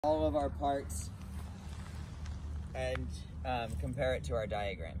all of our parts and compare it to our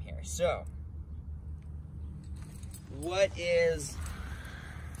diagram here. So, what is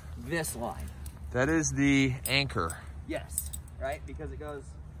this line? That is the anchor. Yes, right? Because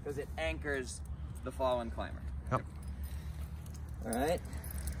it anchors the fallen climber. Yep. All right.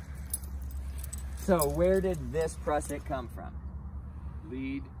 So where did this prusik come from?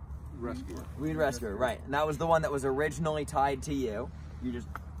 Lead rescuer. Lead rescuer, right. And that was the one that was originally tied to you. You just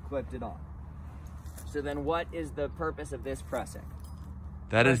clipped it on. So then what is the purpose of this prusik?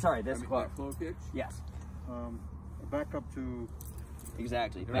 That is... Sorry, this clove. Flow pitch? Yes. Back up to...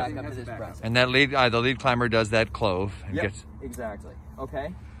 Exactly. Back up to this prusik. And that the lead climber does that clove and Yep, gets... exactly.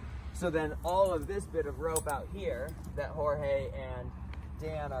 Okay. So then all of this bit of rope out here that Jorge and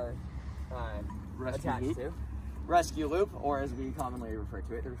Dan are attached to. Rescue loop, or as we commonly refer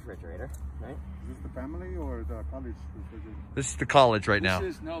to it, the refrigerator, right? Is this the family or the college refrigerator? This is the college right now.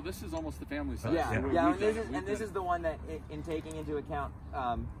 This is almost the family size. Yeah, and this is the one that, in taking into account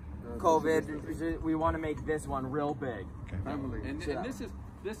COVID, we want to make this one real big. Okay. Family. And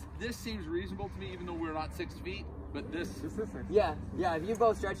this seems reasonable to me, even though we're not 6 feet. But this is 6. Yeah. If you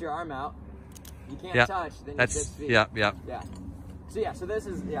both stretch your arm out, you can't touch. Then you're 6 feet. Yeah. So this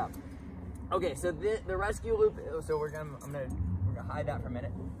is Okay, so the rescue loop. So we're gonna hide that for a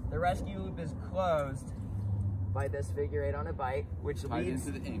minute. The rescue loop is closed by this figure 8 on a bite, which leads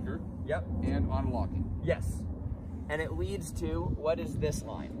into the anchor. Yep. And on locking. Yes. And it leads to, what is this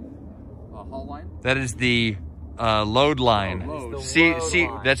line? A haul line. That is the load line. Load. See,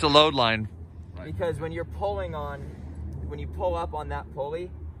 line. that's a load line. Right. Because when you pull up on that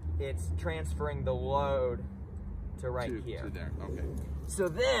pulley, it's transferring the load to here. To there. Okay. So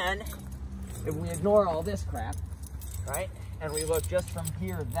then, if we ignore all this crap, right, and we look just from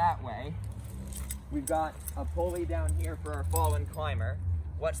here that way, we've got a pulley down here for our fallen climber.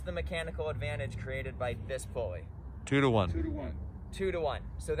 What's the mechanical advantage created by this pulley? 2 to 1. 2 to 1. 2 to 1.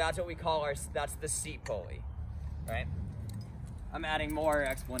 So that's what we call that's the seat pulley, right? I'm adding more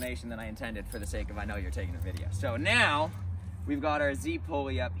explanation than I intended for the sake of I know you're taking a video. So now, we've got our Z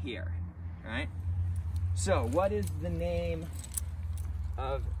pulley up here, right? So what is the name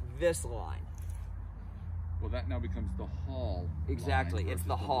of this line? Well, that now becomes the haul. Exactly, it's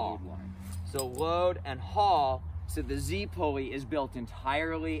the haul. Load line. So load and haul, so the Z pulley is built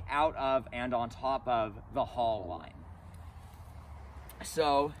entirely out of and on top of the haul line.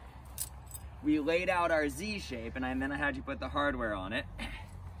 So we laid out our Z shape, and then I had you put the hardware on it.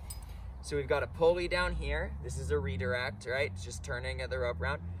 So we've got a pulley down here. This is a redirect, right? It's just turning the rope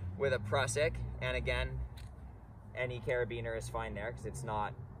around with a prusik, and again, any carabiner is fine there because it's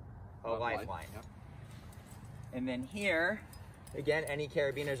not a lifeline. Yep. And then here, again, any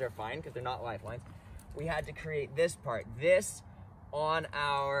carabiners are fine because they're not lifelines. We had to create this part. This on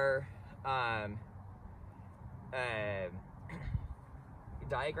our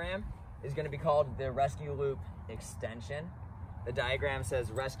diagram is going to be called the rescue loop extension. The diagram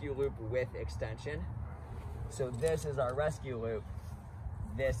says rescue loop with extension. So this is our rescue loop.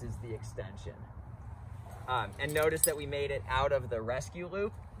 This is the extension. And notice that we made it out of the rescue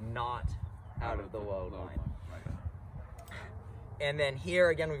loop, not out of the load line. And then here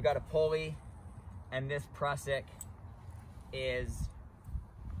again, we've got a pulley, and this prusik is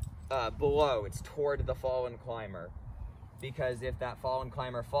below. It's toward the fallen climber, because if that fallen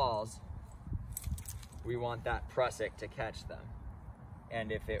climber falls, we want that prusik to catch them.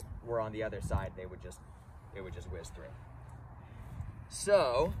 And if it were on the other side, it would just whiz through.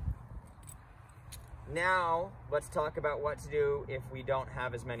 So now let's talk about what to do if we don't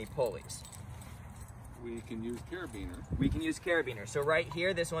have as many pulleys. We can use carabiner. We can use carabiner. So right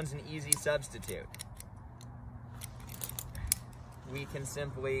here, this one's an easy substitute. We can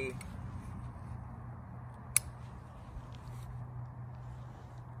simply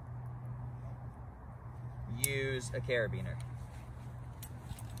use a carabiner.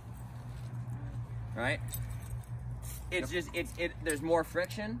 Right? It's just, there's more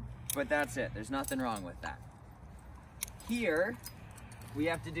friction, but that's it. There's nothing wrong with that. Here, we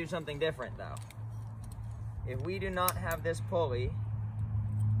have to do something different though. If we do not have this pulley,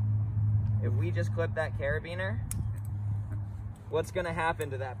 if we just clip that carabiner, what's going to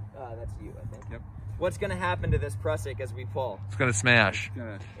happen to that? That's you, I think. Yep. What's going to happen to this prusik as we pull? It's going to smash.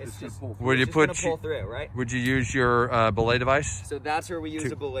 It's just pull Would you pull through, right? Would you use your belay device? So that's where we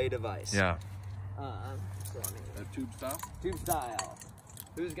use a belay device. Yeah. Tube style? Tube style.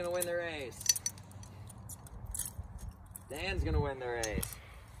 Who's going to win the race? Dan's going to win the race.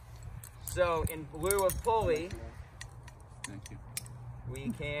 So in lieu of pulley, thank you,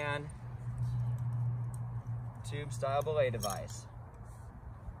 we can tube style belay device.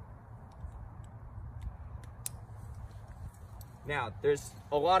 Now, there's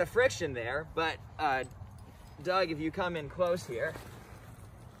a lot of friction there, but Doug, if you come in close here,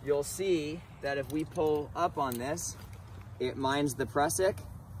 you'll see that if we pull up on this, it mines the prusik,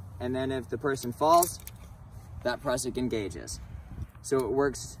 and then if the person falls, that prusik engages. So it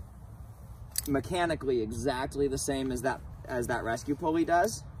works mechanically exactly the same as that rescue pulley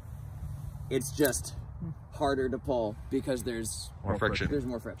does. It's just harder to pull because there's More friction. There's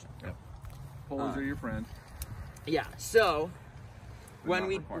more friction. Yep. Pulleys are your friend. Yeah. So But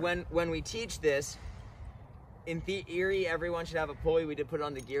when not when we teach this, in theory, everyone should have a pulley. We did put it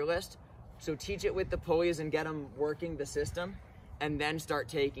on the gear list. So teach it with the pulleys and get them working the system, and then start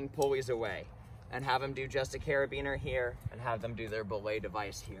taking pulleys away, and have them do just a carabiner here, and have them do their belay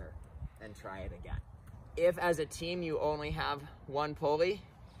device here, and try it again. If as a team you only have one pulley,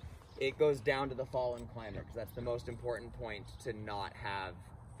 it goes down to the fallen climber, because that's the most important point, to not have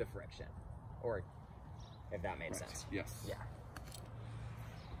the friction, or if that made sense. Yes. Yeah.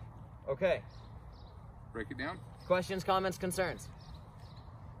 Okay. Break it down. Questions, comments, concerns?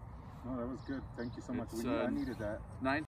 No, that was good. Thank you so much. It's, I needed that. 9